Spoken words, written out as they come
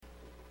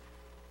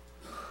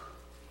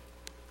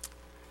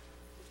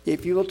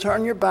If you will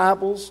turn your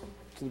Bibles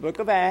to the book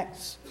of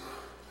Acts,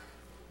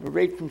 we'll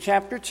read from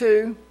chapter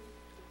 2,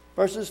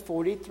 verses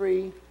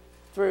 43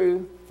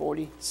 through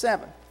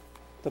 47.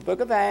 The book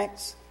of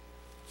Acts,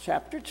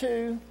 chapter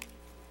 2,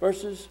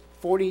 verses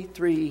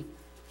 43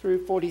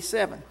 through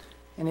 47.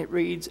 And it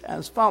reads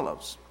as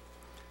follows.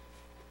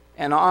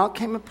 And awe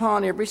came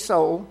upon every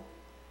soul,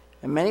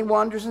 and many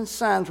wonders and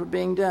signs were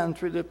being done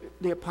through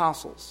the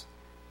apostles.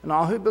 And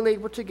all who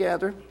believed were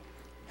together,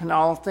 and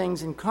all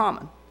things in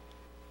common.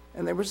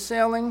 And they were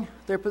selling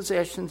their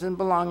possessions and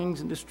belongings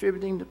and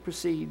distributing the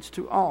proceeds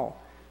to all,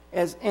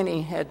 as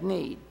any had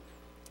need.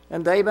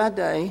 And day by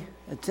day,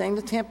 attending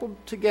the temple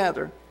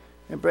together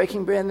and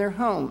breaking bread in their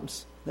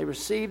homes, they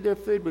received their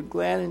food with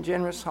glad and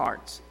generous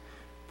hearts,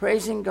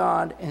 praising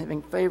God and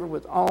having favor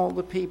with all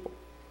the people.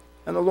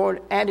 And the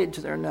Lord added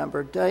to their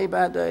number day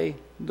by day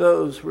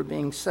those who were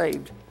being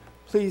saved.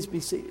 Please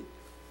be seated.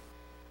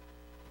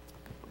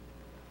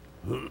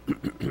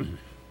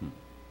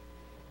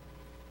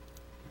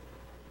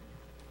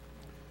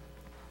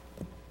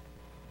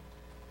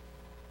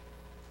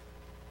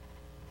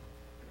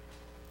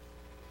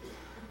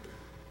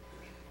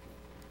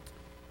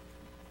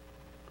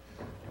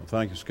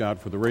 Thank you, Scott,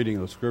 for the reading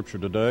of the Scripture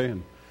today,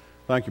 and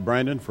thank you,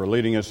 Brandon, for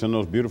leading us in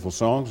those beautiful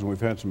songs, and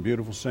we've had some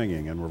beautiful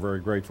singing, and we're very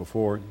grateful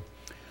for it.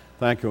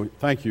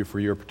 Thank you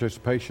for your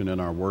participation in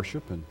our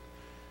worship in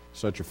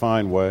such a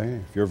fine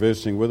way. If you're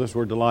visiting with us,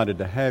 we're delighted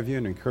to have you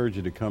and encourage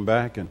you to come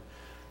back and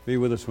be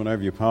with us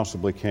whenever you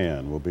possibly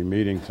can. We'll be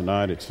meeting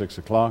tonight at 6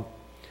 o'clock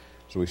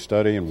as we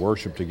study and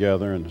worship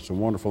together, and it's a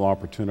wonderful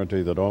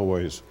opportunity that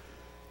always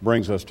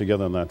brings us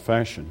together in that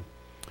fashion.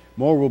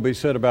 More will be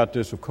said about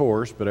this, of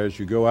course, but as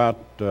you go out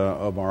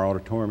of our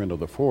auditorium into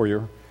the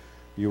foyer,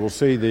 you will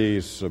see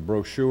these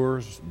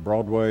brochures.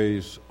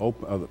 Broadway's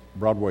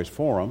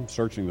Forum,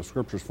 Searching the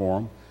Scriptures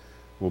Forum,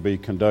 will be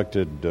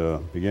conducted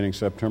beginning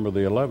September the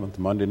 11th,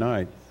 Monday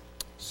night,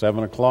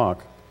 7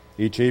 o'clock,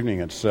 each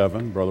evening at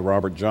 7. Brother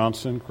Robert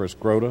Johnson, Chris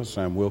Grota,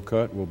 Sam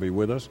Wilcutt will be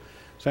with us.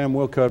 Sam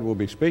Wilcutt will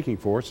be speaking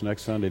for us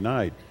next Sunday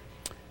night.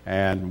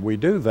 And we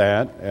do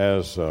that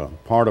as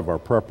part of our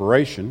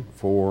preparation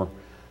for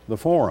the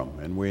forum,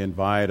 and we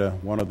invite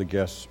one of the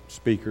guest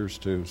speakers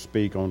to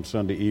speak on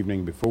Sunday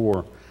evening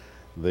before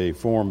the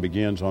forum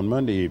begins on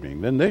Monday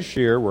evening. Then this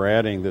year we're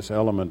adding this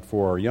element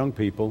for our young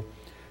people,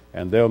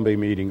 and they'll be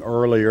meeting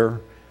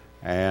earlier,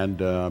 and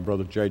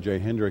Brother J.J.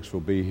 Hendricks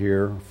will be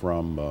here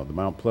from the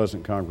Mount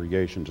Pleasant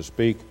congregation to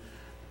speak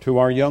to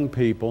our young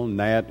people.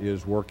 Nat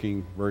is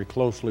working very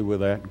closely with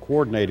that and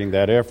coordinating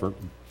that effort,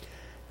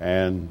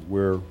 and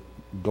we're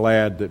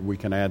glad that we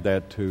can add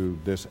that to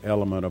this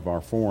element of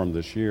our forum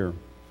this year.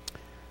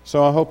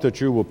 So I hope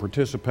that you will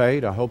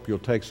participate. I hope you'll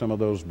take some of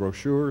those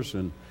brochures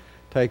and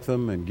take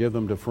them and give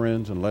them to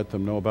friends and let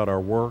them know about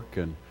our work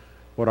and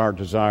what our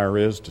desire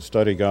is to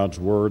study God's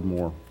Word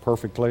more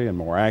perfectly and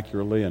more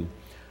accurately and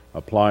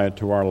apply it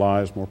to our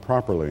lives more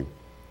properly.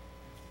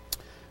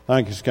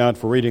 Thank you, Scott,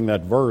 for reading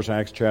that verse,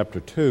 Acts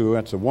chapter 2.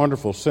 That's a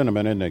wonderful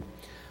sentiment, isn't it?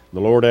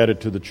 The Lord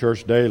added to the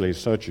church daily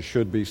such as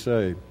should be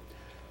saved.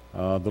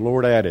 The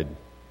Lord added.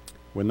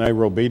 When they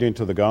were obedient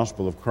to the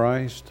gospel of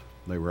Christ,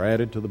 they were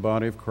added to the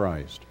body of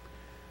Christ.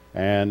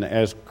 And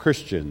as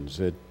Christians,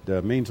 it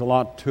means a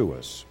lot to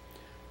us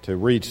to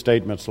read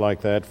statements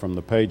like that from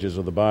the pages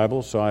of the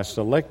Bible. So I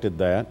selected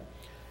that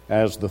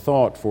as the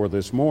thought for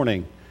this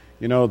morning.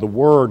 You know, the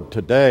word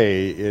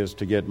today is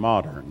to get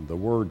modern. The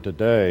word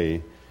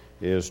today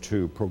is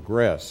to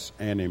progress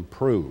and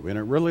improve. And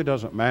it really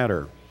doesn't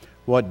matter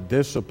what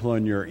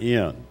discipline you're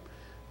in.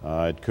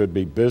 It could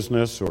be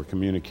business or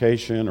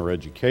communication or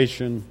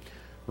education,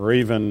 or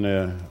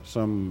even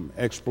some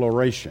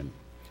exploration.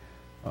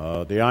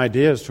 The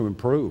idea is to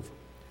improve,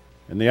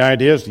 and the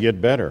idea is to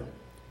get better,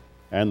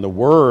 and the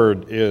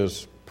word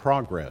is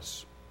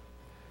progress.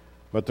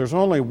 But there's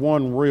only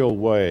one real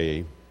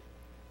way,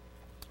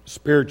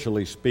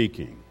 spiritually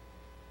speaking,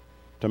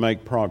 to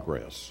make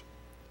progress,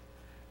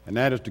 and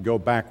that is to go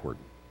backward.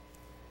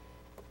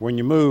 When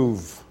you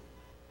move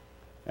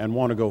and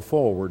want to go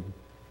forward,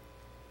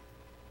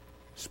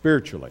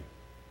 spiritually,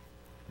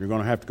 you're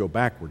going to have to go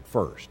backward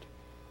first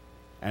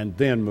and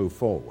then move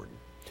forward.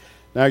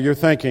 Now you're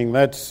thinking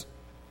that's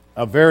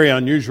a very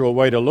unusual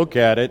way to look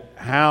at it.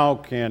 How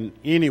can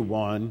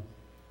anyone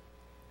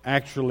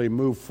actually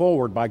move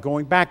forward by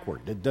going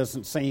backward? It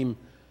doesn't seem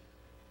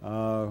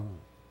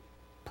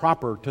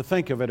proper to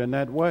think of it in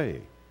that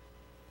way.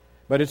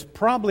 But it's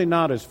probably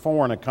not as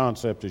foreign a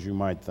concept as you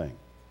might think,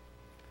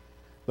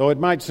 though it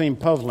might seem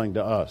puzzling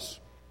to us.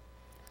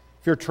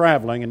 If you're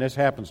traveling, and this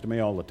happens to me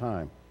all the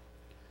time,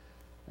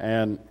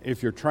 and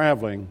if you're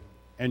traveling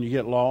and you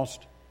get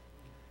lost,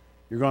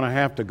 you're going to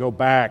have to go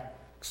back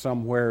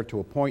somewhere to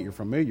a point you're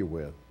familiar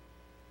with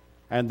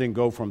and then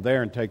go from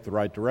there and take the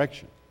right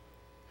direction.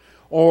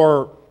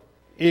 Or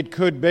it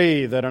could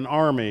be that an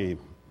army,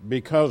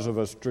 because of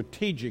a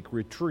strategic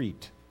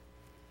retreat,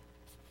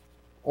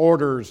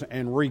 orders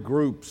and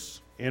regroups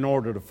in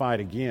order to fight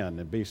again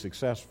and be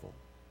successful.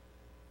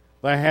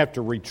 They have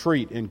to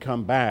retreat and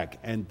come back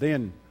and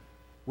then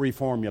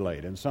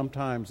reformulate. And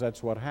sometimes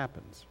that's what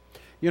happens.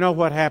 You know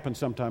what happens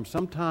sometimes?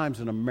 Sometimes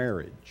in a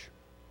marriage,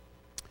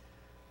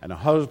 and a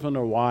husband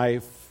or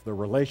wife, the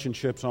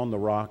relationship's on the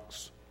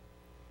rocks.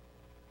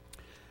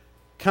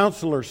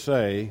 Counselors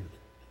say,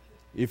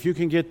 if you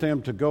can get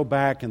them to go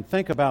back and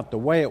think about the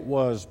way it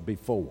was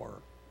before,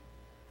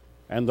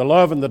 and the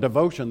love and the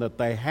devotion that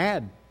they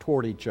had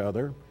toward each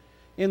other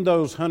in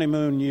those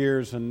honeymoon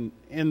years and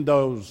in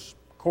those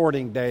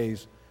courting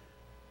days,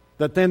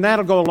 that then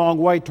that'll go a long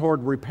way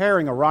toward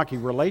repairing a rocky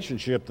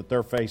relationship that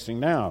they're facing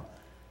now.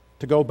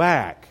 To go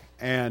back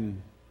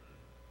and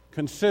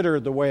consider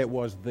the way it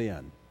was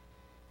then,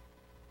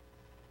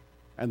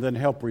 and then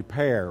help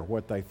repair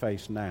what they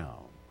face now.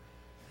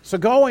 So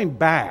going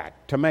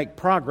back to make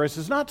progress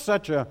is not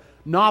such a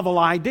novel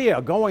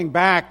idea. Going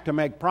back to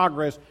make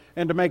progress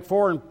and to make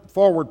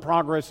forward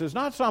progress is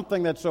not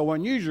something that's so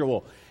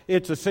unusual.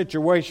 It's a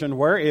situation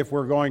where if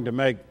we're going to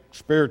make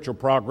spiritual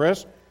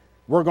progress,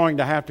 we're going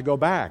to have to go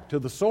back to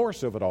the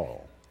source of it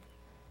all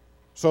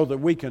so that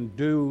we can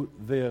do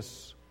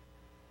this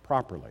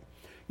properly.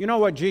 You know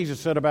what Jesus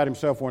said about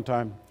himself one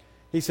time?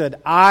 He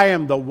said, I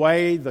am the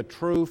way, the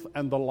truth,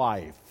 and the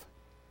life.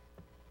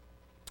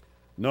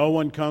 No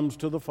one comes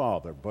to the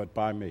Father but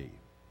by me.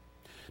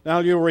 Now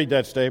you'll read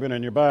that statement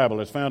in your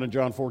Bible. It's found in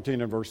John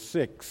 14 and verse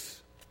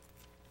 6.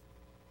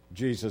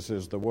 Jesus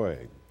is the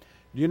way.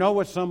 Do you know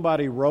what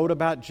somebody wrote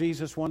about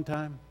Jesus one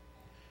time?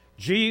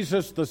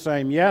 Jesus the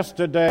same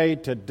yesterday,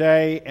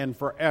 today, and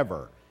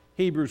forever.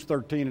 Hebrews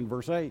 13 and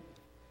verse 8.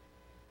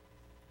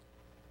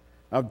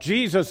 Now,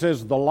 Jesus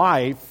is the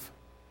life,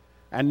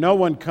 and no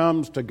one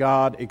comes to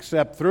God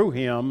except through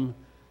Him,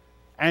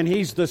 and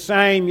He's the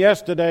same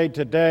yesterday,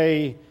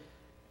 today,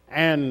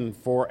 and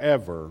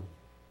forever.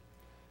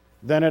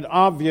 Then it's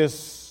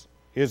obvious,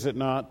 is it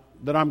not,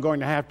 that I'm going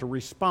to have to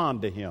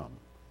respond to Him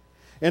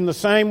in the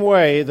same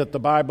way that the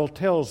Bible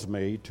tells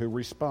me to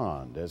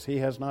respond, as He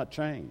has not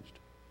changed.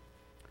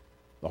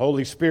 The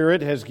Holy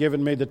Spirit has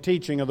given me the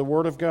teaching of the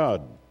Word of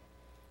God,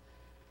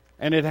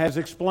 and it has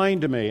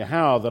explained to me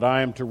how that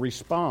I am to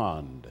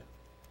respond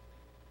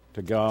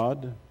to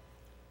God,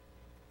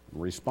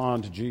 and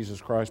respond to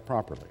Jesus Christ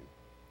properly.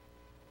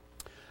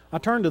 I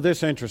turn to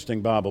this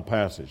interesting Bible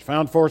passage,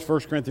 found for us 1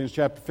 Corinthians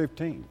chapter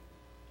 15.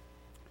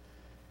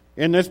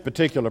 In this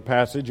particular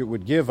passage, it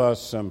would give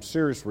us some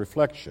serious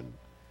reflection.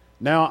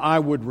 Now I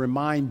would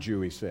remind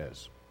you, he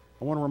says,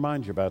 I want to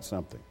remind you about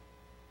something.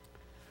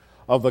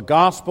 Of the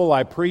gospel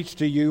I preached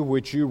to you,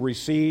 which you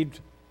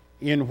received,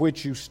 in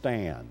which you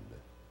stand,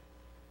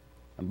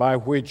 and by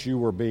which you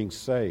were being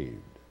saved,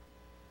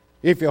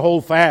 if you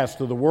hold fast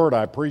to the word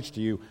I preached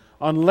to you,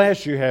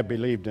 unless you have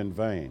believed in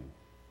vain.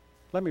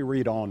 Let me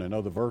read on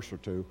another verse or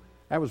two.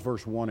 That was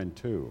verse 1 and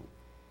 2.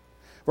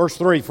 Verse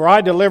 3, for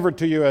I delivered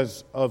to you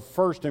as of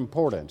first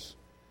importance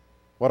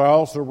what I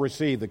also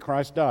received, that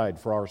Christ died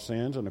for our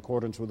sins in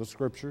accordance with the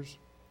Scriptures,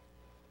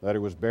 that He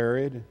was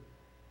buried,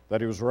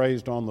 that He was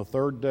raised on the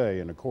third day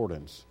in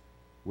accordance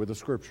with the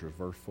Scriptures,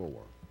 verse 4.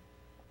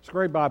 It's a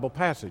great Bible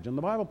passage, and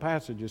the Bible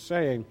passage is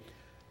saying,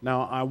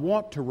 now I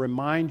want to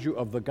remind you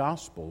of the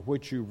gospel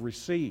which you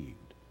received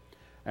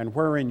and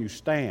wherein you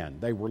stand.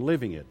 They were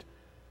living it,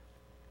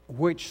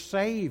 which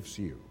saves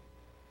you.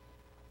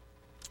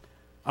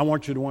 I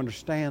want you to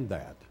understand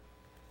that,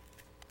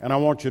 and I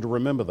want you to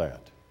remember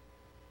that.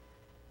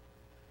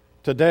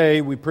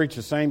 Today we preach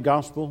the same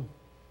gospel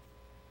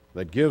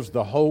that gives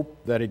the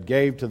hope that it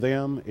gave to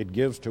them, it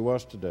gives to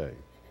us today.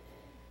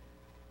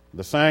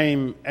 The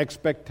same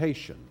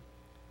expectation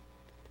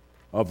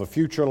of a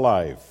future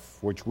life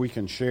which we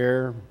can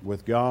share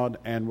with God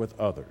and with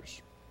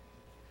others.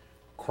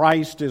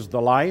 Christ is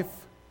the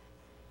life.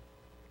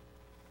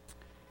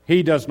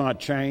 He does not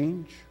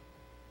change.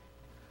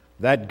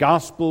 That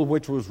gospel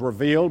which was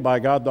revealed by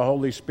God the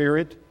Holy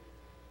Spirit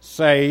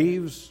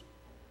saves.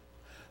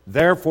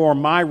 Therefore,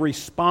 my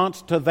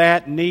response to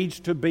that needs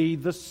to be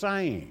the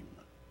same.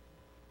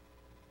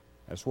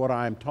 That's what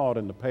I am taught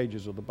in the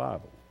pages of the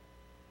Bible.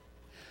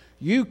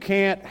 You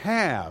can't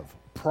have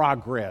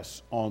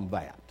progress on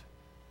that.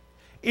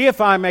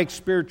 If I make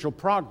spiritual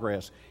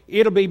progress,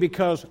 it'll be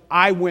because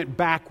I went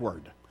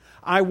backward.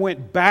 I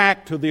went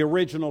back to the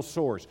original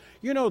source.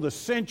 You know, the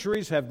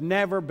centuries have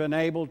never been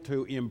able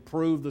to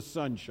improve the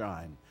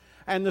sunshine.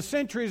 And the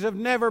centuries have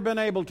never been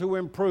able to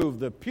improve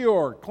the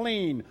pure,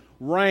 clean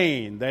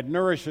rain that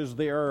nourishes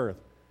the earth.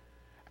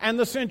 And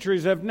the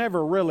centuries have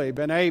never really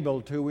been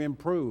able to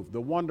improve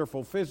the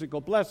wonderful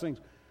physical blessings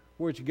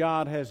which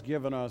God has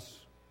given us.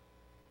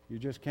 You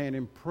just can't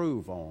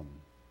improve on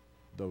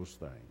those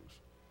things.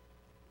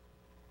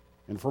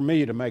 And for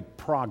me to make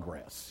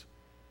progress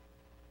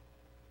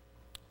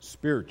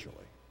spiritually,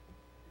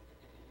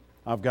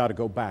 I've got to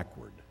go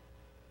backward.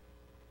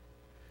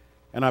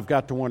 And I've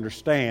got to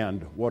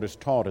understand what is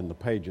taught in the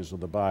pages of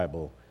the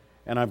Bible.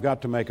 And I've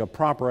got to make a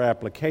proper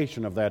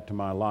application of that to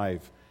my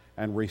life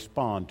and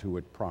respond to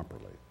it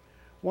properly.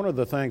 One of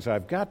the things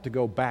I've got to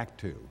go back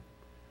to,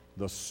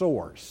 the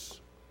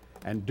source,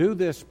 and do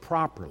this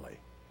properly.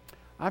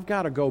 I've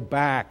got to go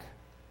back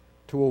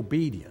to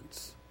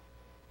obedience.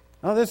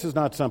 Now, this is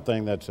not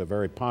something that's a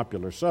very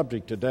popular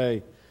subject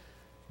today,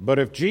 but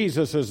if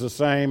Jesus is the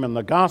same and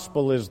the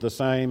gospel is the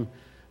same,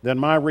 then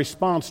my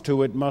response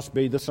to it must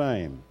be the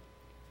same.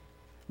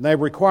 They're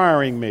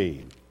requiring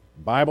me,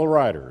 Bible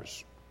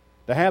writers,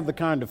 to have the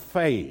kind of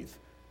faith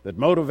that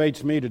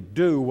motivates me to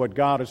do what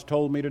God has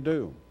told me to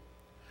do.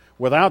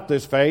 Without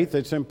this faith,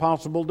 it's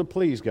impossible to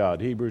please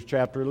God. Hebrews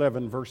chapter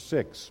 11, verse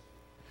 6.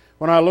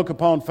 When I look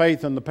upon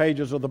faith in the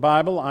pages of the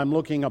Bible, I'm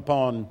looking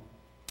upon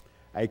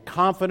a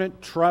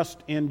confident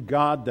trust in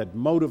God that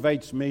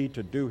motivates me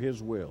to do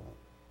His will.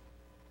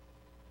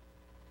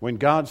 When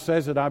God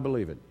says it, I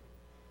believe it.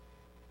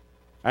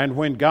 And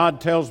when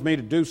God tells me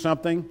to do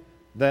something,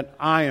 that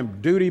I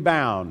am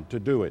duty-bound to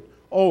do it.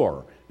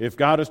 Or, if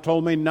God has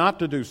told me not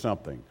to do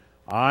something,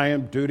 I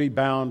am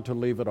duty-bound to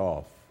leave it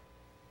off.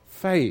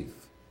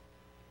 Faith.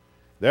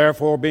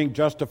 Therefore, being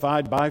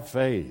justified by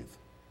faith,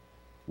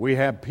 we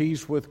have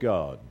peace with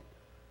God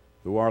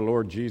through our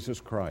Lord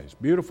Jesus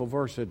Christ. Beautiful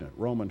verse, isn't it?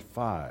 Romans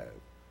 5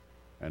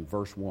 and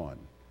verse 1.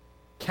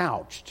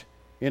 Couched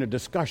in a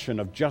discussion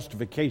of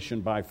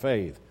justification by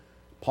faith,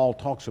 Paul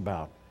talks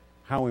about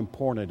how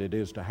important it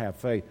is to have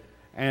faith.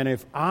 And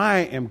if I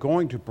am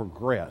going to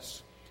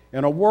progress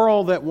in a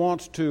world that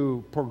wants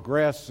to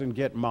progress and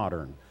get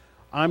modern,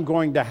 I'm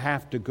going to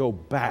have to go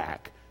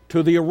back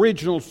to the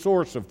original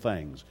source of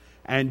things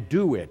and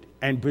do it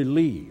and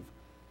believe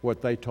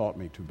what they taught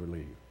me to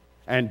believe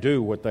and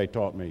do what they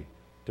taught me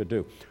to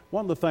do.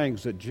 One of the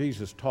things that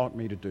Jesus taught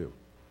me to do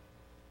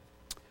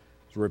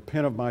is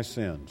repent of my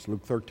sins.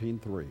 Luke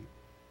 13:3.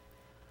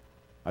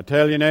 I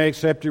tell you, nay,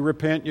 except you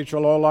repent, you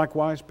shall all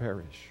likewise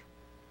perish.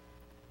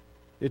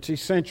 It's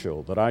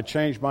essential that I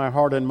change my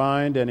heart and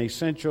mind, and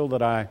essential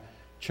that I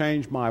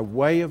change my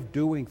way of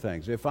doing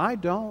things. If I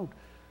don't,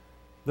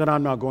 then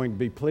I'm not going to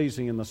be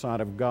pleasing in the sight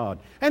of God.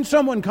 And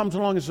someone comes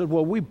along and says,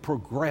 well, we've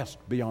progressed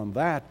beyond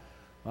that.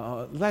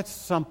 That's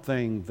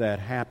something that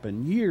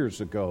happened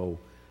years ago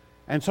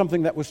and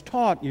something that was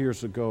taught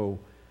years ago,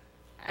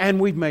 and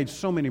we've made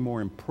so many more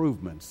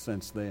improvements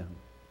since then.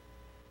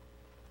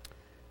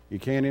 You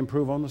can't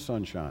improve on the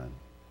sunshine.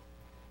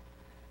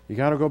 You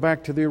got to go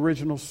back to the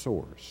original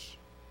source.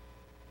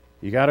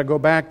 You got to go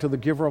back to the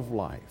giver of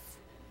life,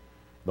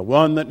 the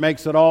one that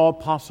makes it all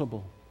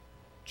possible,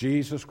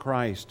 Jesus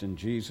Christ. And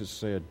Jesus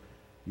said,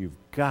 you've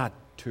got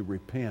to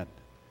repent.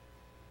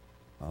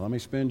 Now, let me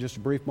spend just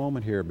a brief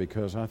moment here,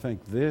 because I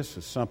think this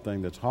is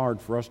something that's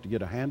hard for us to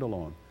get a handle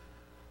on.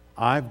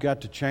 I've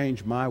got to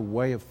change my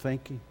way of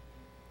thinking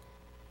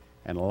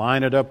and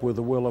line it up with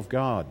the will of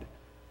God.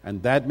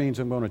 And that means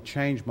I'm going to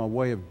change my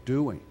way of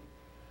doing.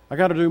 I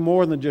got to do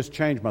more than just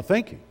change my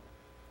thinking.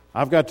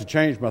 I've got to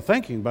change my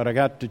thinking, but I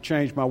got to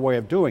change my way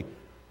of doing.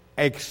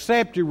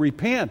 Except you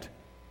repent,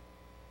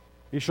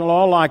 you shall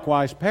all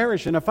likewise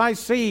perish. And if I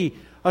see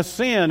a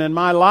sin in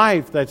my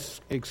life that's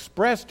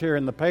expressed here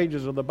in the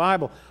pages of the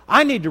Bible,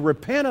 I need to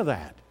repent of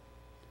that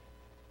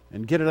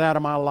and get it out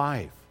of my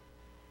life.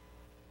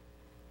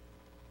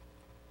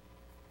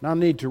 And I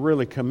need to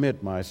really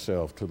commit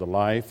myself to the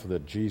life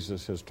that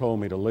Jesus has told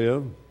me to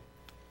live.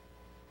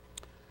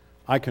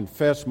 I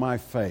confess my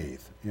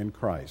faith in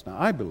Christ. Now,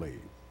 I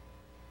believe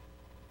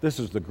this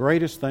is the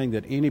greatest thing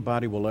that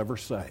anybody will ever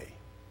say.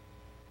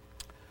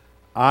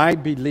 I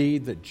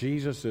believe that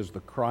Jesus is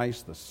the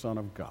Christ, the Son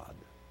of God.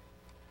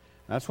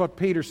 That's what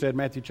Peter said in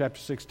Matthew chapter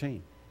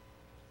 16.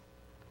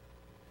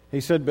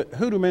 He said, but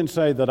who do men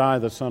say that I,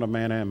 the Son of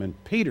Man, am?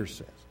 And Peter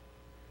says,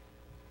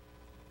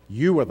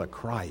 you are the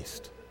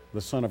Christ,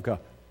 the Son of God.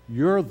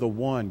 You're the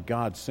one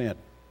God sent.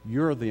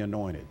 You're the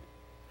anointed.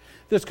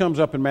 This comes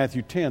up in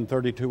Matthew 10,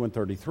 32 and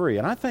 33.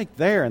 And I think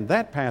there in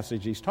that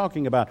passage he's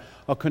talking about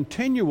a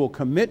continual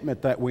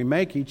commitment that we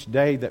make each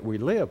day that we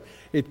live.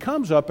 It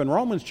comes up in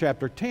Romans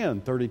chapter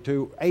 10,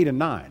 32, 8 and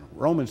 9.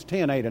 Romans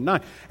 10, 8 and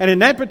 9. And in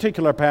that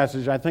particular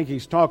passage, I think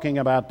he's talking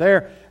about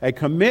there a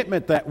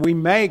commitment that we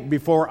make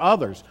before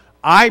others.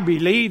 I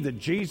believe that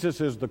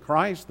Jesus is the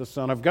Christ, the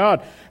Son of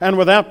God. And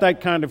without that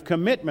kind of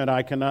commitment,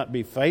 I cannot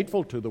be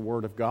faithful to the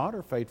Word of God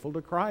or faithful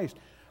to Christ.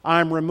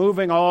 I'm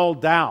removing all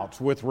doubts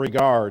with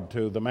regard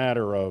to the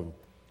matter of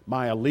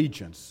my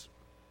allegiance.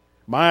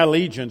 My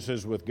allegiance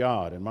is with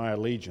God, and my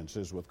allegiance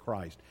is with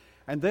Christ.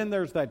 And then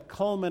there's that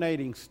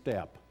culminating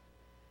step.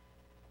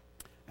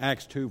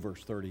 Acts 2,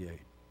 verse 38.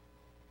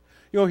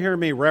 You'll hear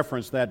me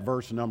reference that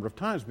verse a number of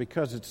times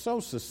because it so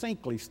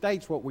succinctly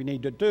states what we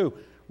need to do.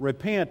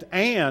 Repent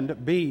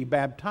and be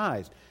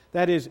baptized.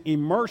 That is,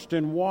 immersed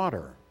in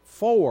water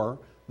for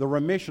the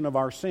remission of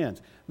our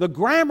sins. The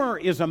grammar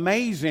is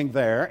amazing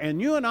there,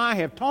 and you and I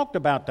have talked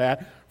about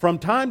that from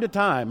time to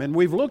time, and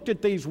we've looked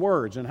at these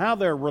words and how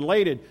they're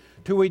related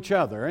to each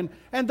other.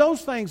 And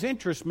those things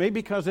interest me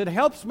because it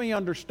helps me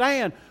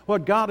understand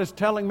what God is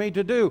telling me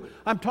to do.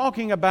 I'm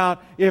talking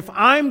about if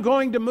I'm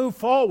going to move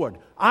forward,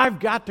 I've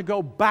got to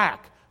go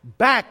back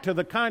to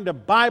the kind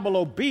of Bible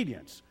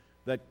obedience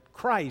that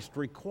Christ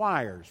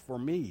requires for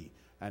me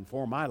and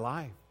for my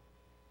life.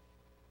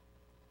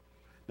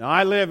 Now,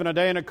 I live in a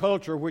day and a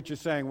culture which is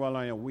saying,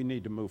 well, we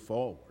need to move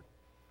forward.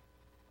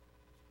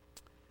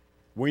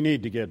 We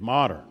need to get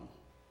modern.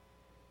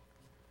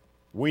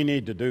 we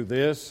need to do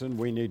this and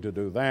we need to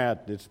do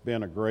that. It's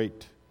been a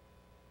great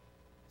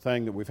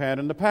thing that we've had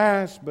in the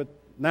past, but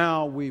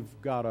now we've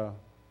got a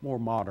more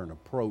modern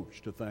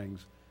approach to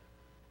things.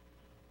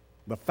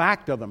 The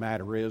fact of the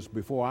matter is,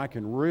 before I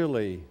can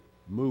really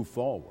move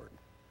forward,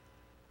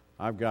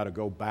 I've got to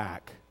go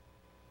back.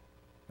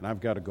 And I've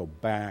got to go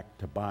back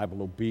to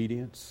Bible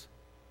obedience.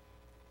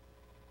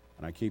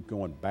 And I keep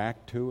going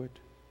back to it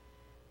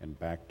and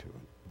back to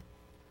it.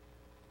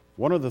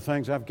 One of the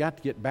things I've got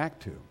to get back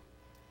to,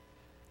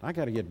 I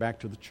got to get back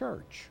to the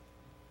church.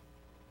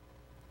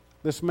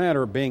 This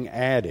matter of being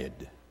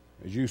added,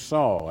 as you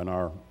saw in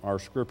our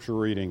scripture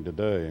reading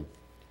today,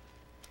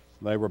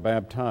 they were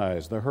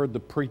baptized. They heard the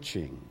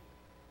preaching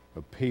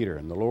of Peter,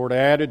 and the Lord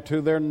added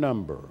to their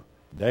number,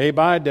 day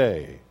by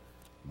day,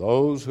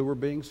 those who were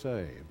being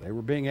saved. They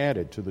were being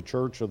added to the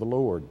church of the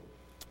Lord.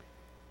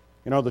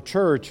 You know, the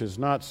church is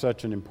not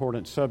such an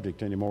important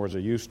subject anymore as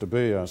it used to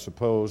be, I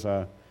suppose.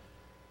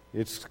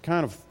 It's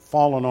kind of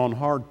fallen on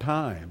hard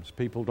times.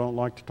 People don't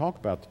like to talk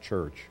about the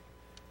church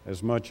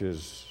as much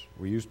as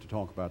we used to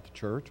talk about the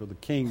church or the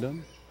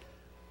kingdom.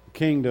 The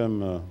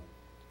kingdom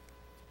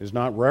is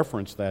not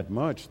referenced that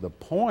much. The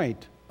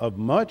point of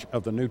much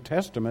of the New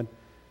Testament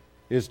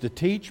is to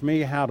teach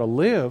me how to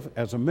live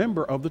as a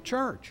member of the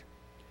church.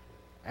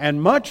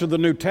 And much of the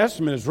New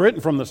Testament is written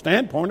from the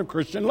standpoint of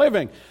Christian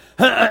living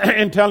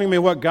and telling me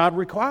what God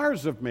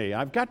requires of me.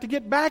 I've got to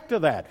get back to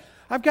that.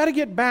 I've got to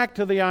get back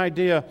to the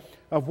idea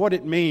of what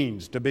it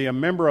means to be a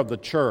member of the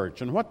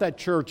church and what that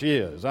church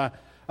is.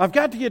 I've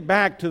got to get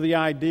back to the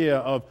idea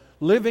of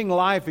living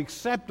life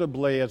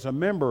acceptably as a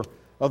member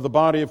of the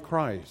body of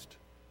Christ.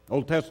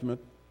 Old Testament,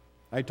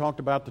 they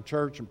talked about the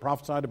church and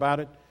prophesied about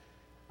it.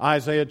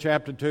 Isaiah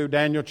chapter 2,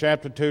 Daniel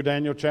chapter 2,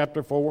 Daniel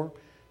chapter 4.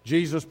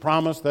 Jesus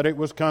promised that it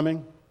was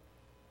coming.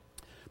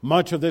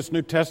 Much of this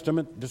New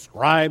Testament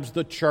describes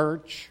the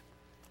church,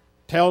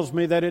 tells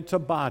me that it's a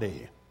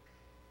body.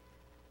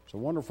 It's a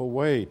wonderful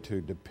way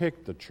to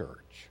depict the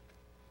church.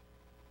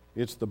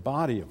 It's the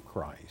body of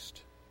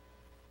Christ.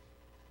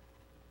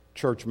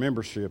 Church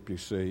membership, you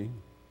see,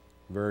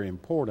 very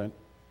important.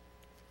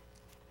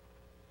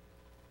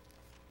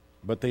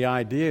 But the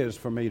idea is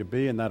for me to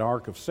be in that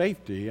ark of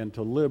safety and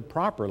to live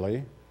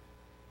properly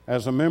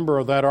as a member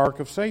of that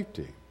ark of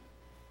safety.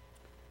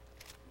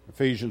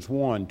 Ephesians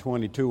 1,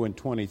 22 and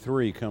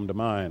 23 come to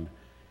mind.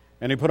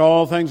 And he put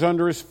all things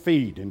under his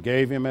feet and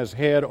gave him as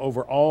head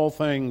over all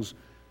things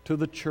to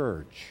the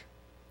church,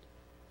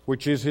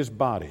 which is his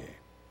body,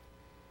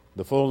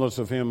 the fullness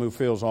of him who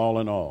fills all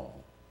in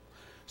all.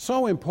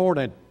 So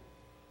important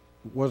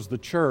was the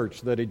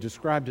church that he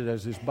described it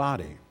as his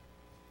body.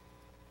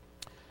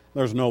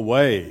 There's no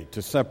way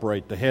to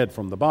separate the head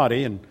from the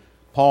body, and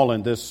Paul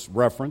in this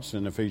reference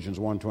in Ephesians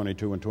 1,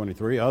 22 and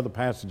 23, other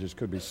passages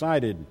could be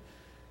cited,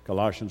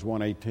 Colossians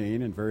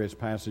 1:18 and various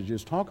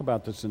passages talk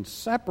about this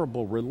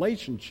inseparable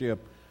relationship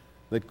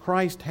that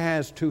Christ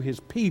has to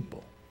his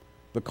people,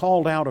 the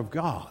called out of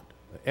God,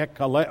 the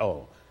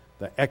ekkaleo,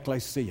 the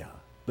ecclesia,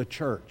 the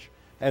church,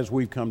 as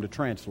we've come to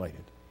translate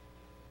it.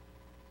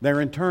 There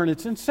in turn,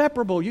 it's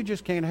inseparable. You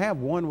just can't have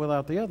one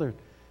without the other.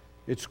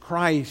 It's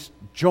Christ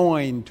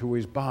joined to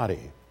his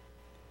body.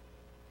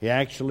 He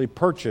actually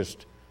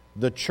purchased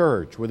the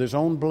church with his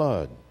own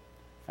blood.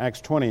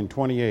 Acts 20 and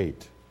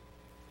 28.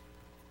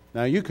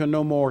 Now, you can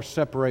no more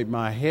separate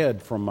my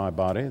head from my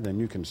body than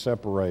you can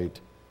separate,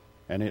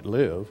 and it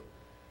live,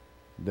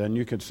 than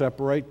you can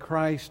separate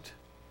Christ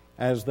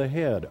as the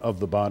head of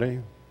the body,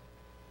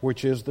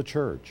 which is the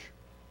church.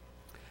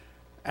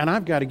 And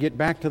I've got to get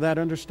back to that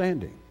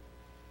understanding.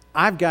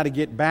 I've got to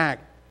get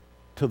back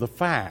to the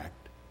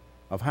fact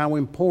of how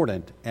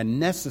important and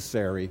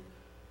necessary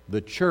the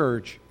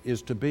church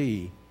is to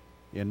be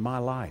in my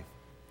life,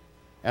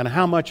 and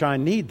how much I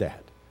need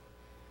that.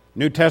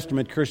 New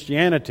Testament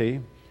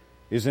Christianity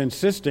is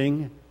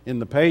insisting in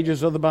the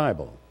pages of the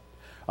Bible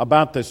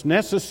about this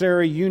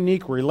necessary,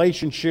 unique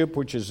relationship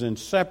which is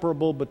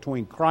inseparable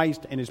between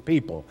Christ and his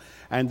people.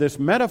 And this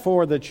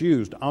metaphor that's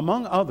used,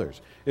 among others,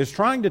 is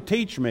trying to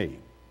teach me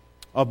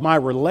of my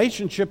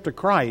relationship to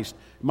Christ,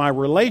 my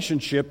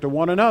relationship to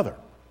one another.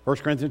 1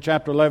 Corinthians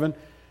chapter 11,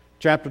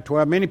 chapter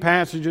 12, many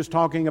passages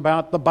talking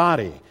about the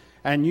body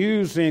and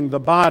using the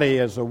body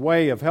as a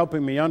way of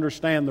helping me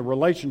understand the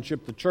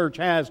relationship the church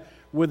has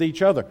with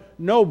each other.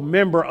 No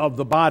member of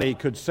the body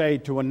could say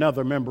to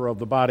another member of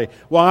the body,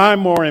 well, I'm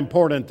more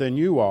important than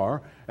you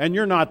are, and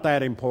you're not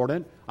that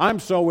important. I'm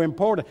so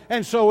important.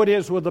 And so it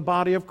is with the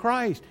body of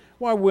Christ.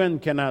 Why, one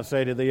cannot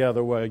say to the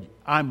other, well,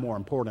 I'm more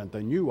important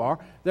than you are,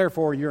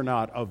 therefore you're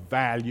not of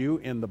value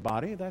in the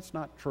body. That's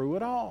not true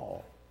at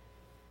all.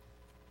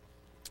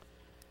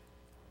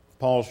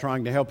 Paul's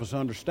trying to help us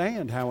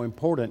understand how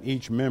important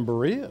each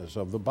member is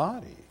of the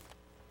body.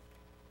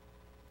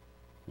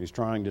 He's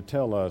trying to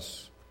tell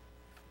us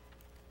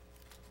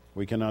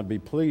we cannot be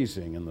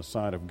pleasing in the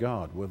sight of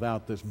God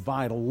without this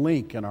vital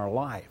link in our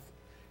life.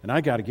 And I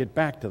got to get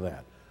back to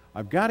that.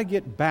 I've got to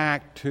get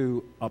back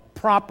to a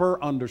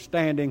proper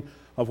understanding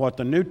of what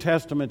the New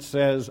Testament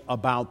says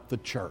about the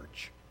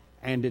church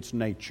and its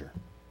nature.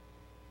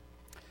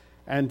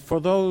 And for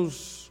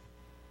those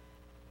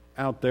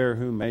out there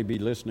who may be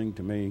listening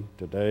to me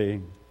today,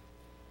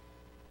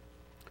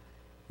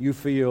 you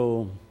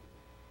feel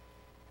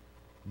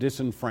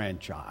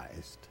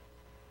disenfranchised.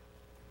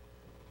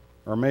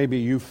 Or maybe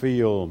you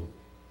feel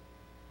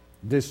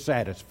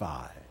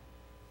dissatisfied.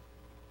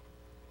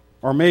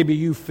 Or maybe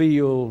you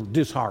feel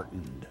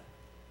disheartened.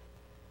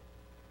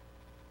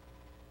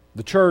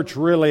 The church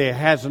really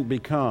hasn't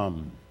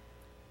become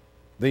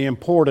the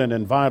important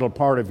and vital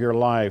part of your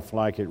life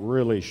like it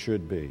really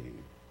should be.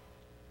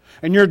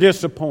 And you're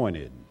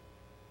disappointed.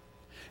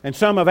 And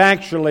some have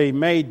actually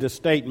made the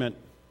statement,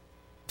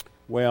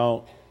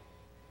 well,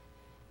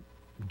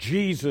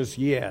 Jesus,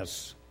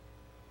 yes.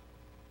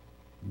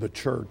 The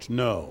church,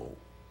 no.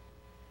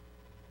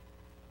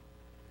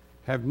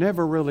 Have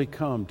never really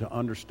come to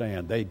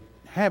understand. They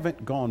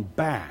haven't gone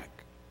back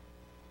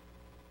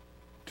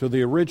to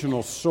the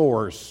original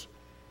source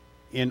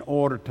in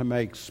order to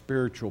make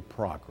spiritual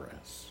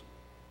progress.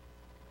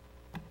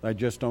 They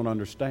just don't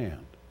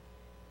understand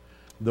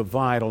the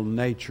vital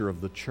nature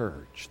of the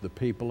church, the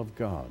people of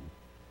God.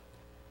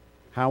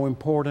 How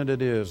important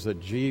it is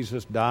that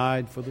Jesus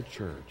died for the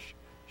church,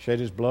 shed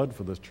His blood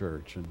for the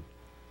church, and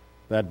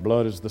that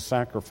blood is the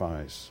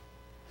sacrifice.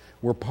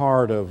 We're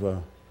part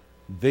of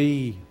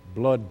the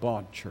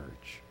blood-bought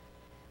church.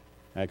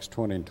 Acts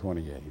 20 and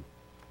 28.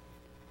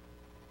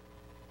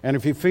 And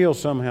if you feel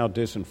somehow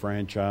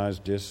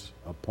disenfranchised,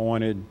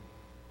 disappointed,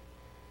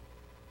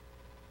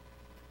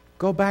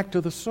 go back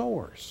to the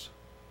source.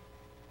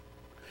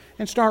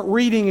 And start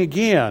reading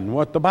again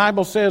what the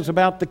Bible says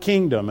about the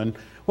kingdom and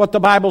what the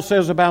Bible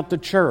says about the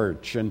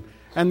church and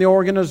the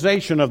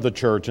organization of the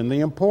church and the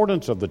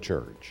importance of the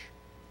church.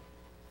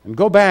 And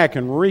go back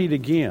and read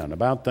again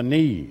about the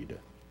need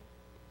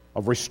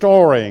of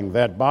restoring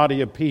that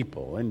body of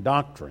people in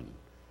doctrine,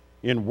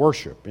 in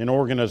worship, in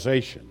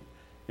organization,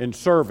 in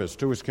service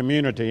to His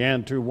community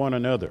and to one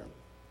another.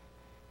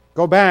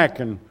 Go back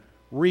and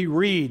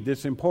reread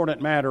this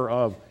important matter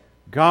of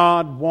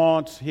God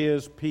wants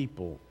His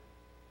people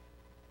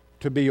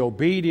to be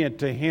obedient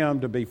to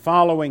Him, to be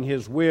following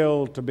His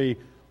will, to be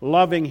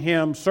loving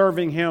Him,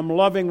 serving Him,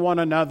 loving one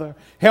another,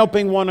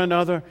 helping one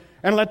another,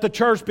 and let the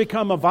church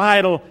become a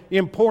vital,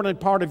 important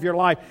part of your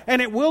life.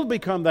 And it will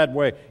become that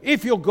way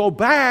if you'll go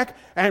back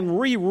and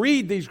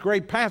reread these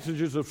great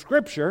passages of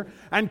Scripture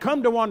and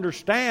come to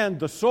understand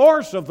the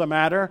source of the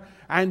matter,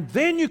 and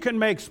then you can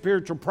make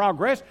spiritual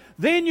progress.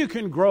 Then you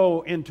can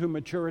grow into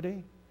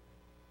maturity.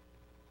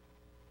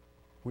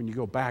 When you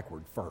go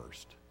backward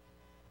first,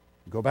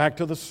 go back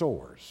to the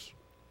source.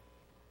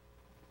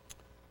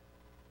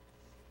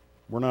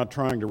 We're not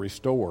trying to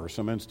restore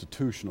some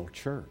institutional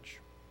church.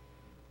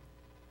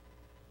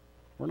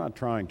 We're not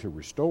trying to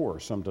restore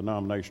some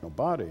denominational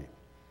body.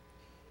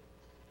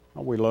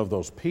 Oh, we love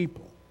those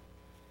people.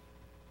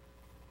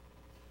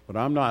 But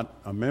I'm not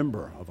a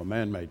member of a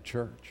man-made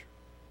church.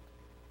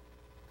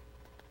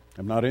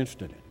 I'm not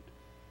interested in it.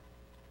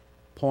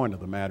 Point of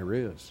the matter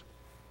is,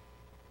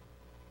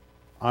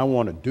 I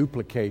want to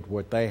duplicate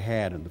what they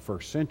had in the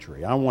first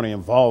century. I want to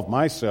involve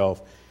myself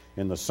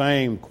in the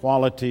same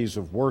qualities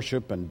of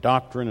worship and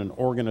doctrine and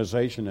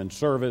organization and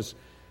service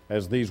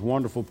as these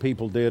wonderful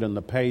people did in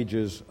the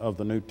pages of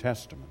the New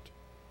Testament.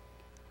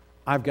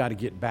 I've got to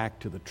get back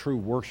to the true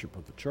worship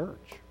of the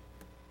church.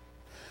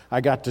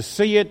 I got to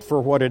see it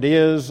for what it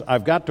is.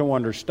 I've got to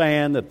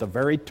understand that the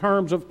very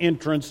terms of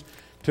entrance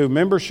to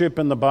membership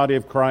in the body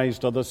of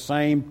Christ are the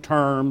same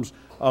terms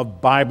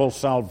of Bible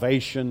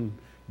salvation,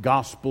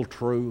 gospel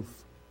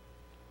truth.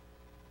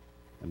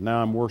 And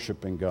now I'm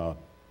worshiping God.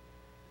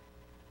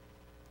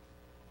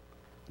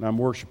 And I'm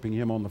worshiping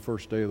Him on the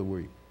first day of the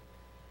week.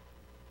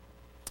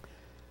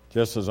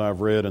 Just as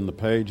I've read in the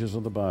pages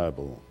of the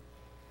Bible,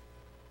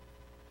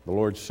 the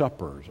Lord's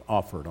Supper is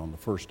offered on the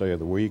first day of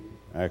the week,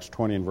 Acts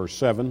 20 and verse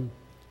 7.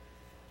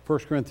 1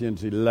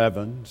 Corinthians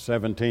 11,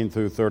 17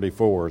 through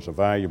 34 is a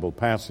valuable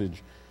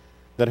passage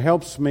that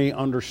helps me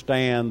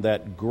understand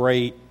that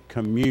great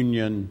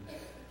communion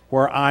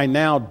where I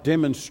now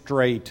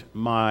demonstrate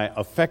my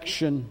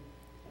affection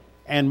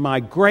and my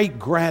great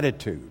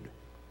gratitude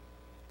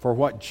for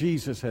what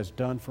Jesus has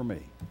done for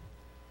me.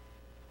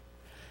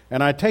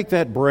 And I take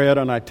that bread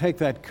and I take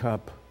that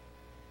cup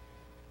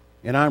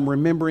and I'm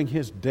remembering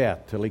His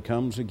death till He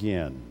comes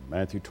again.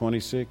 Matthew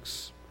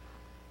 26,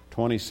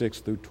 26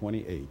 through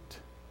 28.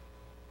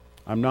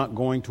 I'm not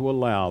going to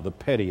allow the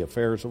petty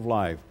affairs of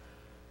life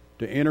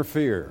to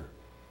interfere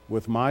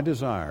with my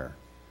desire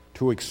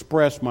to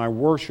express my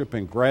worship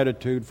and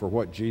gratitude for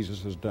what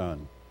Jesus has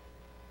done.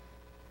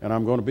 And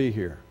I'm going to be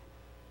here.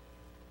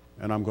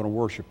 And I'm going to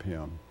worship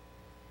Him.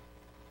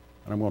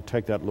 And I'm going to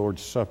take that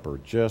Lord's Supper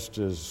just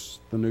as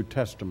the New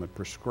Testament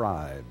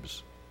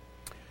prescribes.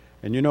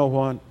 And you know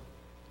what?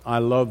 I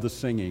love the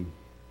singing.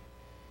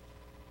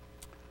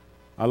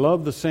 I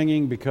love the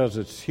singing because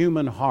it's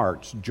human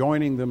hearts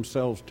joining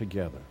themselves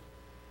together.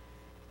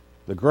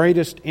 The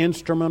greatest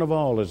instrument of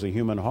all is the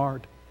human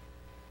heart,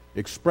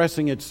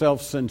 expressing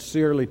itself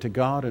sincerely to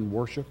God in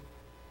worship.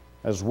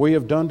 as we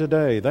have done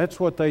today. That's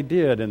what they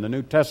did in the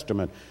New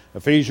Testament.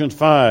 Ephesians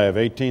 5,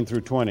 18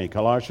 through 20,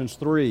 Colossians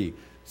 3,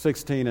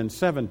 16 and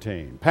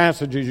 17.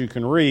 Passages you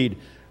can read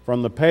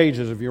from the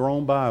pages of your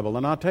own Bible.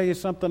 And I'll tell you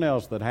something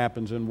else that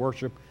happens in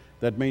worship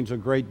that means a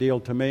great deal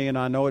to me, and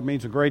I know it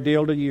means a great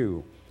deal to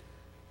you.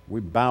 We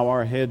bow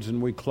our heads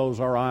and we close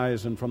our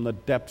eyes, and from the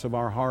depths of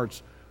our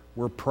hearts,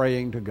 we're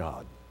praying to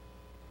God.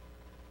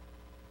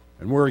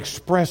 And we're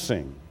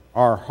expressing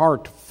our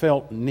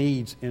heartfelt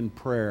needs in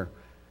prayer.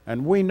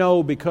 And we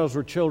know, because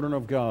we're children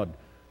of God,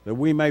 that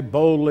we may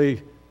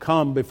boldly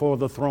come before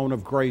the throne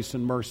of grace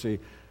and mercy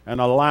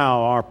and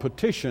allow our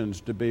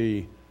petitions to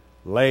be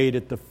laid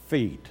at the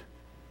feet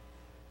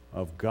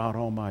of God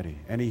Almighty.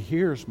 And He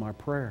hears my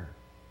prayer.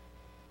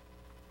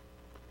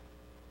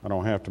 I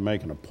don't have to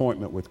make an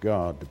appointment with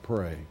God to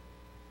pray.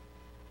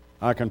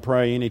 I can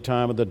pray any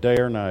time of the day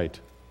or night.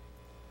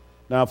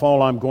 Now, if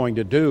all I'm going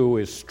to do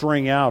is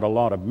string out a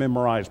lot of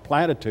memorized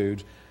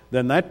platitudes,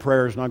 then that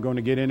prayer is not going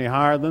to get any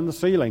higher than the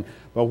ceiling.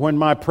 But when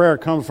my prayer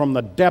comes from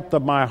the depth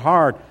of my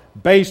heart,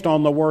 based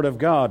on the Word of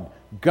God,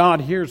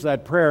 God hears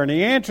that prayer, and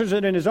He answers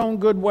it in His own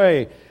good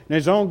way, in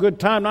His own good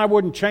time, and I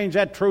wouldn't change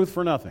that truth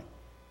for nothing.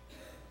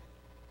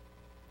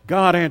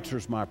 God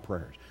answers my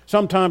prayers.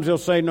 Sometimes He'll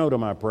say no to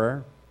my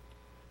prayer.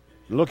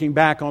 Looking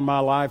back on my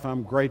life,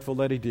 I'm grateful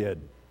that He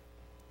did.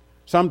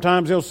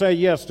 Sometimes He'll say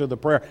yes to the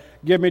prayer.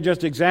 Give me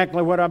just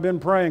exactly what I've been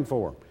praying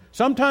for.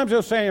 Sometimes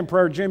He'll say in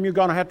prayer, Jim, you're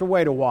going to have to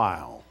wait a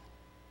while.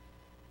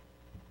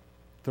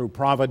 Through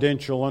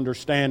providential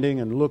understanding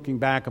and looking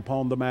back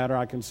upon the matter,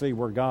 I can see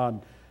where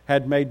God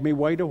had made me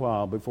wait a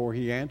while before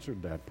He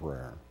answered that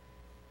prayer.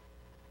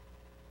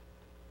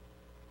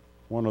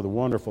 One of the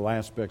wonderful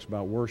aspects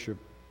about worship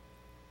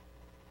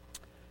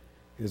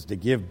is to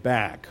give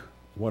back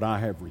what I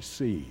have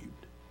received.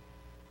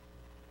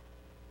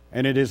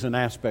 And it is an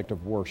aspect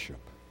of worship.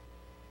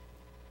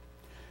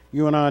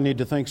 You and I need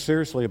to think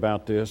seriously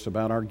about this,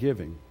 about our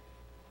giving.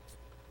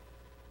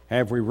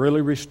 Have we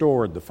really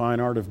restored the fine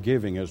art of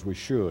giving as we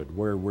should,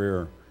 where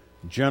we're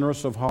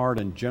generous of heart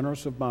and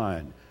generous of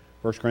mind?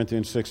 1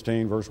 Corinthians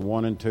 16, verse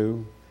 1 and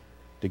 2.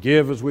 To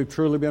give as we've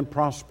truly been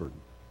prospered,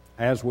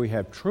 as we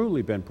have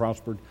truly been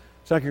prospered.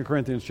 2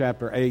 Corinthians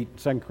chapter 8,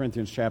 2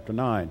 Corinthians chapter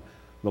 9,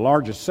 the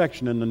largest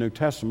section in the New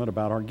Testament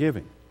about our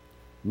giving,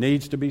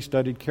 needs to be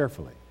studied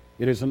carefully.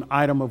 It is an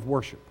item of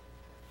worship.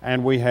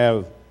 And we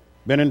have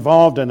been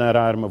involved in that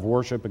item of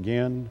worship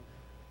again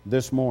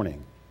this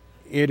morning.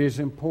 It is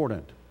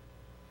important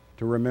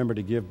to remember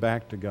to give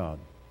back to God.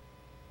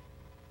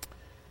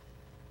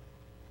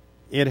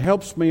 It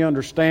helps me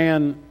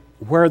understand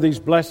where these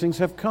blessings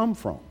have come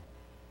from.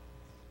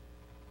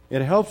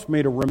 It helps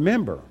me to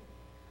remember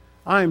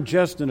I'm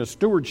just in a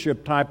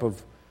stewardship type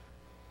of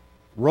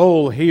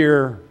role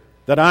here,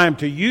 that I am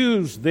to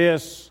use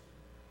this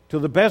to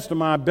the best of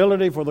my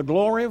ability for the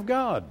glory of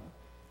God.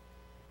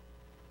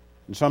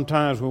 And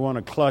sometimes we want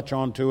to clutch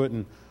onto it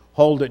and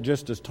hold it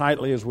just as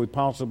tightly as we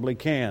possibly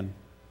can.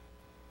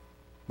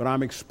 But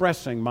I'm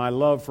expressing my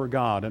love for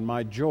God and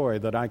my joy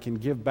that I can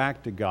give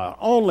back to God.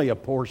 Only a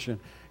portion.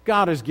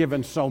 God has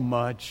given so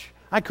much.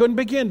 I couldn't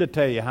begin to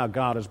tell you how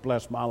God has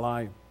blessed my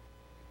life.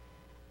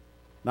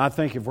 And I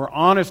think if we're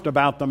honest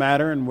about the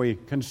matter and we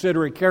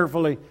consider it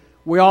carefully,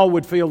 we all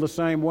would feel the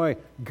same way.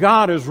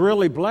 God has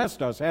really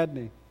blessed us, hasn't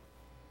He?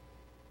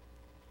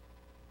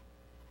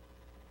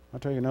 I'll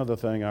tell you another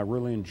thing I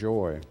really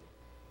enjoy: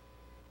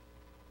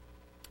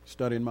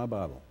 studying my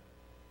Bible.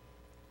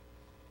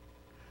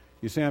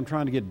 You see, I'm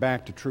trying to get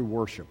back to true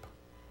worship.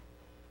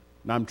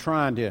 And I'm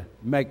trying to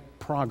make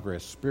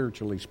progress,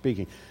 spiritually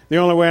speaking. The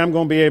only way I'm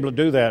going to be able to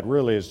do that,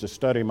 really, is to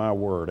study my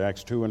Word.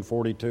 Acts 2 and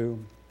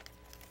 42.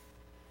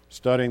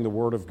 Studying the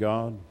Word of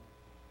God.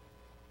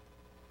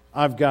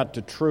 I've got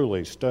to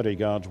truly study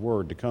God's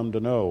Word to come to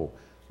know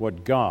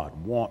what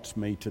God wants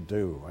me to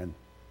do. And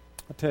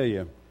I tell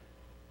you,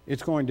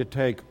 it's going to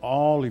take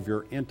all of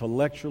your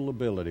intellectual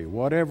ability,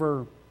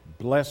 whatever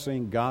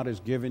blessing God has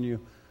given you,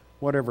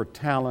 whatever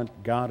talent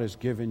God has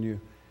given you.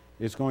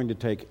 It's going to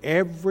take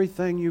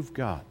everything you've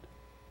got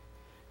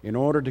in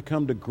order to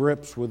come to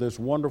grips with this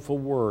wonderful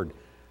Word,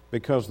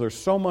 because there's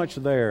so much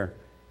there,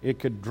 it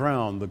could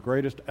drown the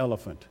greatest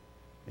elephant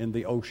in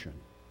the ocean.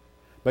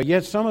 But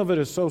yet some of it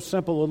is so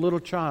simple a little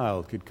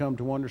child could come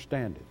to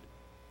understand it.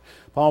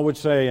 Paul would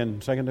say in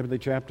 2 Timothy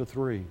chapter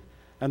 3,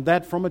 and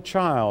that from a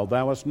child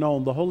thou hast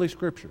known the Holy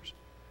Scriptures,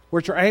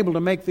 which are able to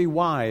make thee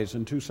wise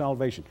unto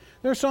salvation.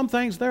 There are some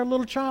things there a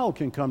little child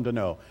can come to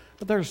know,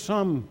 but there's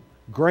some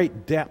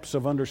great depths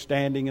of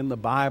understanding in the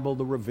Bible,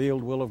 the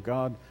revealed will of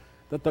God,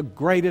 that the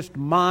greatest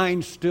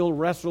minds still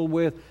wrestle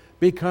with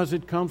because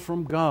it comes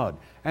from God.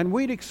 And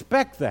we'd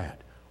expect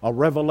that, a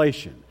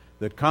revelation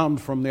that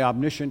comes from the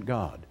omniscient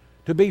God,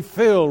 to be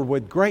filled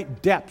with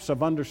great depths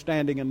of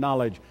understanding and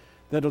knowledge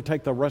that'll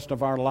take the rest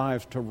of our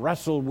lives to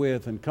wrestle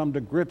with and come to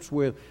grips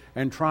with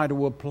and try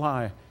to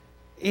apply.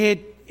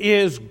 It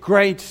is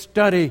great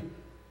study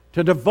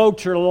to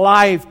devote your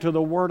life to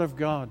the Word of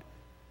God.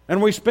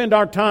 And we spend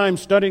our time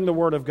studying the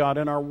Word of God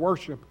in our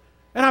worship.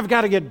 And I've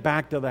got to get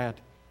back to that.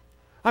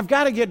 I've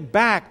got to get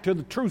back to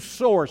the true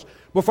source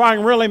before I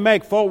can really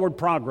make forward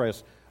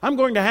progress. I'm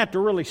going to have to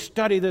really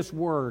study this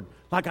Word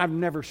like I've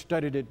never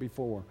studied it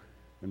before.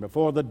 And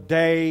before the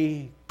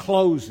day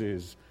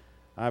closes,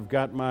 I've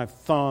got my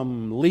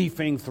thumb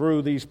leafing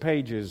through these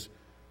pages,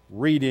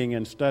 reading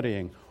and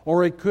studying.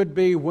 Or it could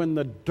be when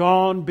the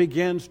dawn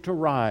begins to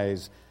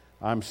rise,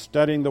 I'm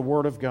studying the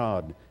Word of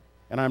God,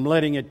 and I'm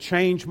letting it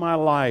change my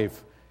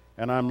life,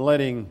 and I'm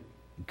letting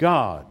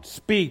God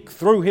speak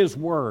through His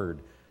Word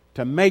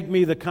to make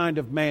me the kind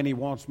of man He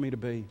wants me to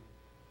be.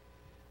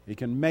 He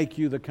can make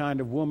you the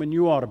kind of woman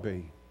you ought to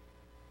be,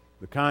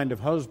 the kind of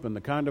husband,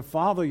 the kind of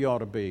father you ought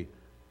to be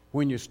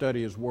when you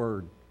study His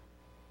Word,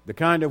 the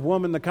kind of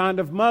woman, the kind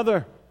of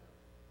mother,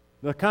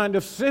 the kind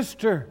of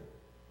sister,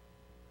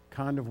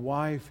 kind of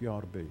wife you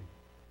ought to be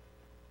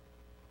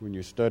when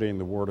you're studying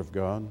the Word of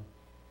God.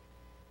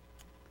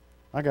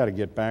 I got to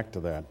get back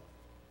to that.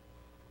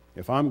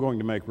 If I'm going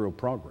to make real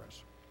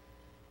progress,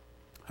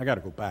 I got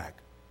to go back.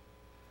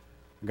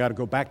 I got to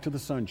go back to the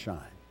sunshine,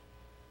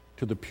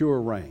 to the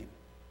pure rain,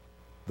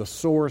 the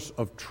source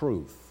of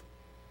truth,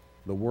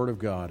 the Word of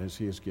God as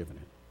He has given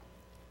it.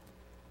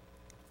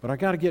 But I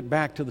got to get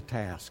back to the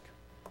task.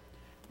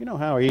 You know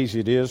how easy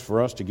it is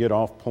for us to get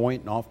off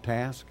point and off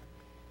task?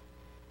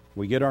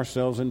 We get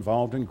ourselves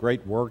involved in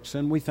great works,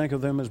 and we think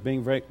of them as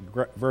being very,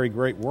 very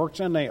great works,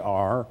 and they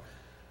are.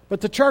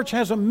 But the church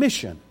has a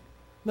mission.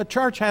 The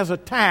church has a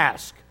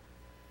task.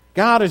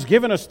 God has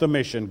given us the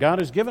mission. God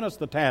has given us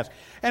the task.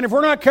 And if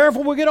we're not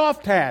careful, we'll get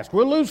off task.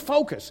 We'll lose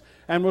focus.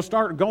 And we'll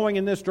start going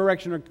in this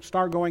direction or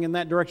start going in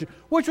that direction,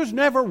 which was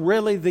never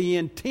really the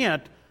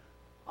intent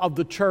of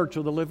the church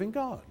of the living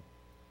God.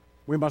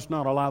 We must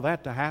not allow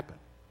that to happen.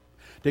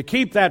 To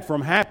keep that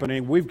from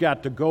happening, we've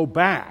got to go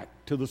back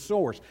to the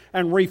source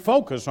and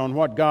refocus on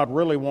what God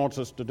really wants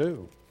us to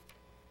do.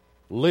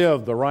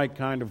 Live the right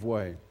kind of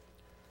way.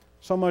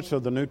 So much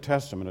of the New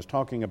Testament is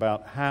talking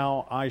about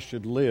how I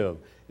should live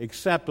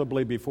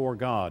acceptably before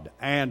God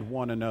and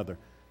one another.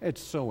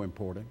 It's so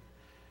important.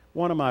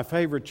 One of my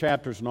favorite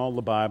chapters in all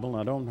the Bible,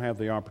 and I don't have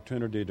the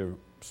opportunity to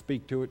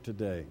speak to it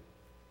today,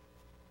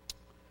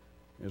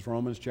 is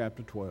Romans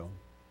chapter 12.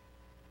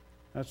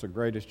 That's the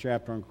greatest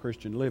chapter on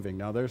Christian living.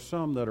 Now, there's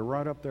some that are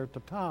right up there at the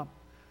top.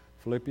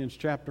 Philippians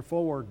chapter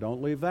 4,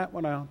 don't leave that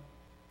one out.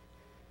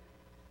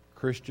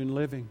 Christian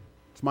living.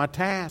 It's my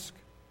task.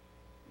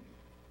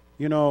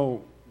 You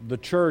know, the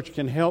church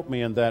can help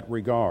me in that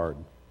regard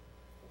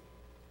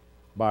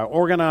by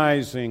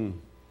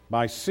organizing,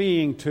 by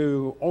seeing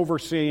to,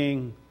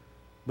 overseeing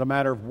the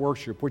matter of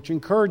worship, which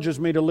encourages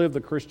me to live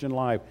the Christian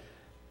life,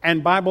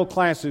 and Bible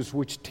classes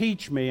which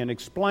teach me and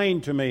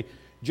explain to me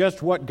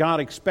just what God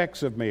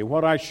expects of me,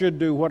 what I should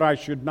do, what I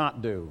should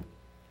not do.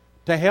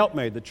 To help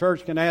me. The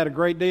church can add a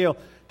great deal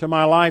to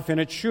my life, and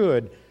it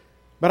should.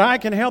 But I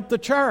can help the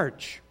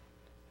church.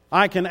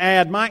 I can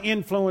add my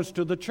influence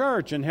to the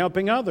church in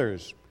helping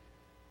others.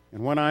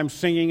 And when I'm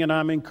singing and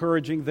I'm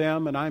encouraging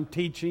them and I'm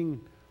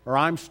teaching or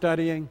I'm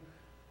studying,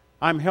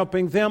 I'm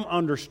helping them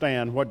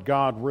understand what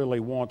God really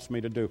wants me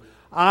to do.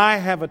 I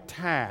have a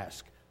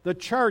task. The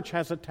church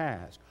has a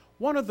task.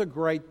 One of the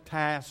great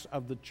tasks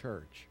of the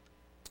church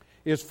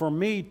is for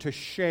me to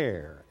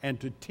share and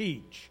to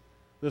teach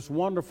this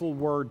wonderful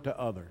word to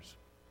others.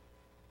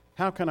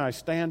 How can I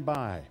stand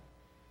by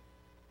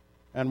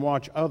and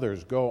watch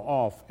others go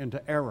off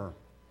into error?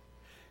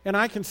 And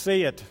I can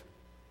see it.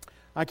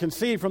 I can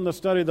see from the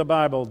study of the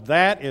Bible,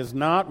 that is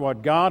not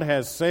what God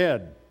has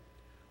said.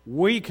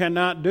 We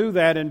cannot do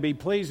that and be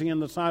pleasing in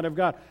the sight of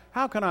God.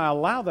 How can I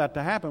allow that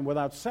to happen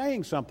without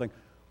saying something,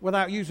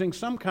 without using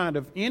some kind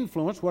of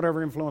influence,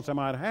 whatever influence I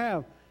might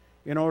have,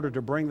 in order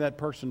to bring that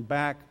person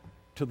back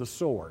to the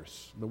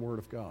source, the Word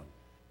of God?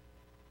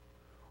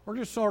 Or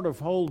just sort of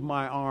hold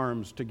my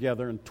arms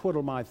together and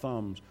twiddle my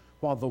thumbs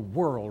while the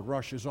world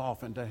rushes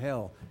off into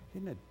hell.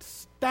 Isn't it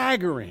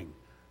staggering,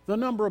 the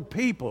number of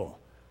people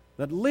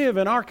that live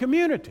in our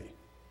community?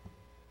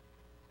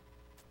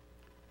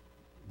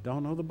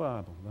 Don't know the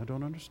Bible. I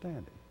don't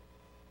understand it.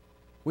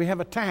 We have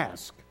a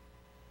task.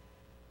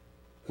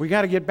 We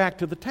got to get back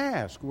to the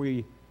task.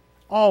 We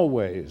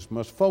always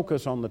must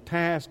focus on the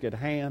task at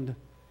hand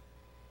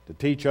to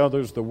teach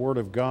others the Word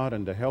of God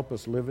and to help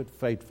us live it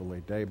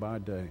faithfully day by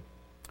day.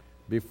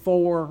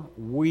 Before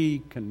we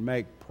can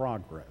make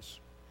progress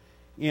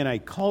in a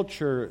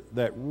culture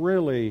that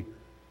really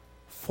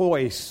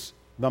foists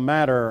the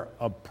matter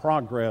of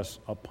progress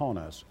upon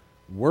us,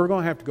 we're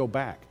going to have to go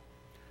back.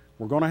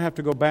 We're going to have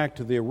to go back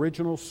to the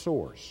original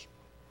source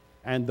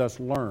and thus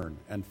learn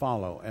and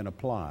follow and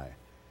apply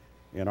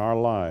in our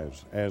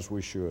lives as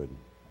we should.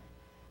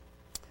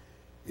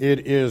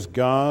 It is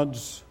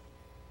God's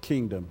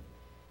kingdom.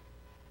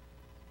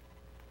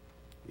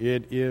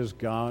 It is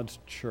God's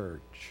church.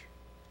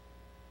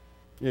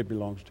 It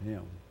belongs to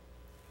Him.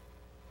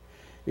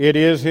 It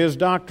is His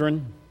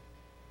doctrine.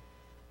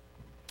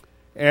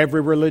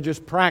 Every religious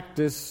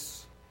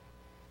practice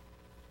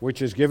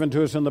which is given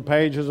to us in the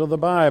pages of the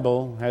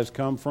Bible has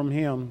come from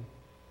Him.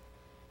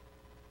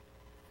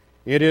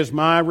 It is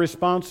my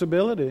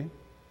responsibility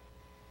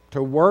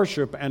to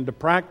worship and to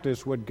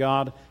practice what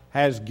God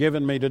has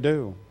given me to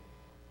do.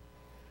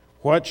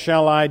 What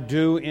shall I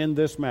do in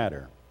this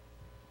matter?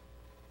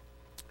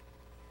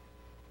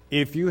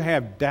 If you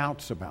have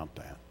doubts about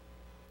that,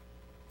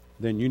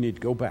 then you need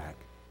to go back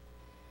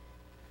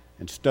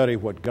and study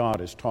what God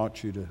has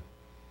taught you to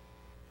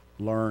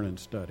learn and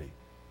study.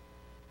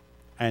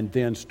 And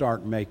then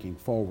start making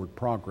forward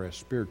progress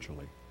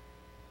spiritually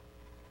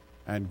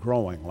and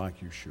growing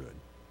like you should.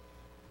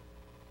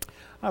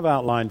 I've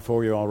outlined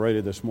for you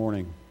already this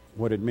morning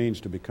what it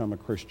means to become a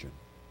Christian.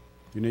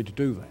 You need to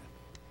do that.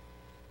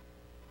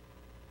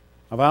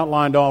 I've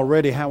outlined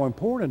already how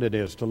important it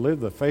is to live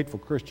the faithful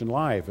Christian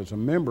life as a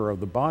member of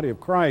the body of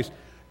Christ.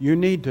 You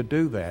need to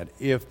do that.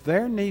 If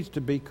there needs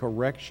to be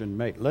correction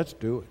made, let's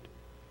do it.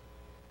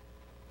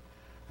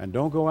 And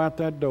don't go out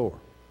that door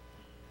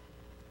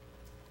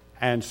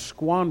and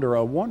squander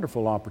a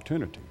wonderful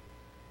opportunity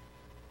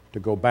to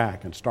go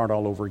back and start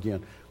all over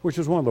again, which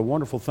is one of the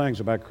wonderful things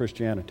about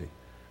Christianity.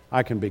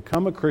 I can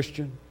become a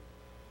Christian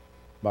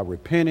by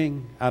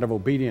repenting out of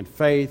obedient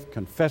faith,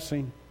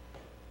 confessing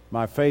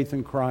my faith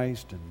in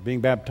Christ and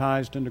being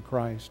baptized into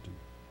Christ and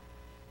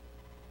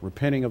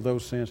repenting of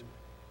those sins.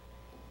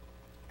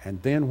 And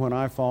then when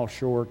I fall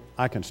short,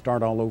 I can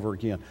start all over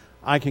again.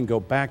 I can go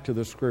back to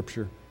the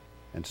Scripture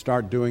and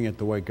start doing it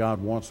the way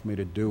God wants me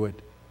to do it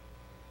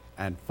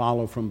and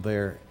follow from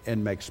there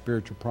and make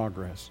spiritual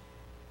progress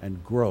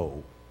and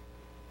grow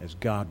as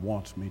God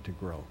wants me to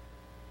grow.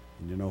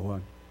 And you know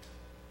what?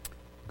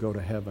 Go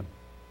to heaven.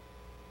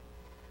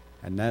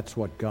 And that's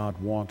what God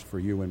wants for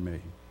you and me.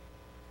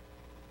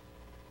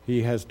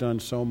 He has done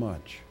so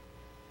much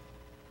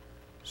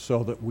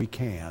so that we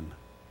can.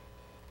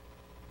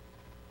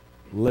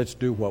 Let's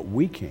do what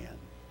we can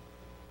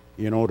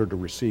in order to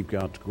receive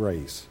God's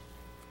grace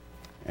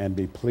and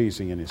be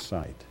pleasing in His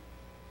sight.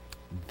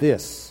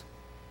 This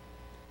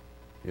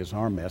is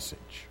our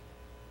message.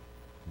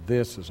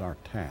 This is our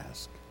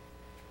task.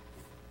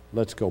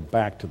 Let's go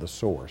back to the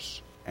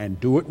source and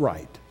do it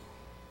right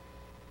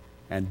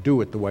and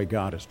do it the way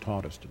God has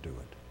taught us to do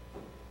it.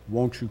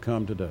 Won't you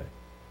come today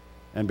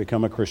and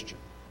become a Christian?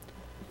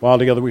 While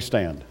together we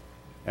stand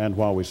and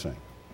while we sing.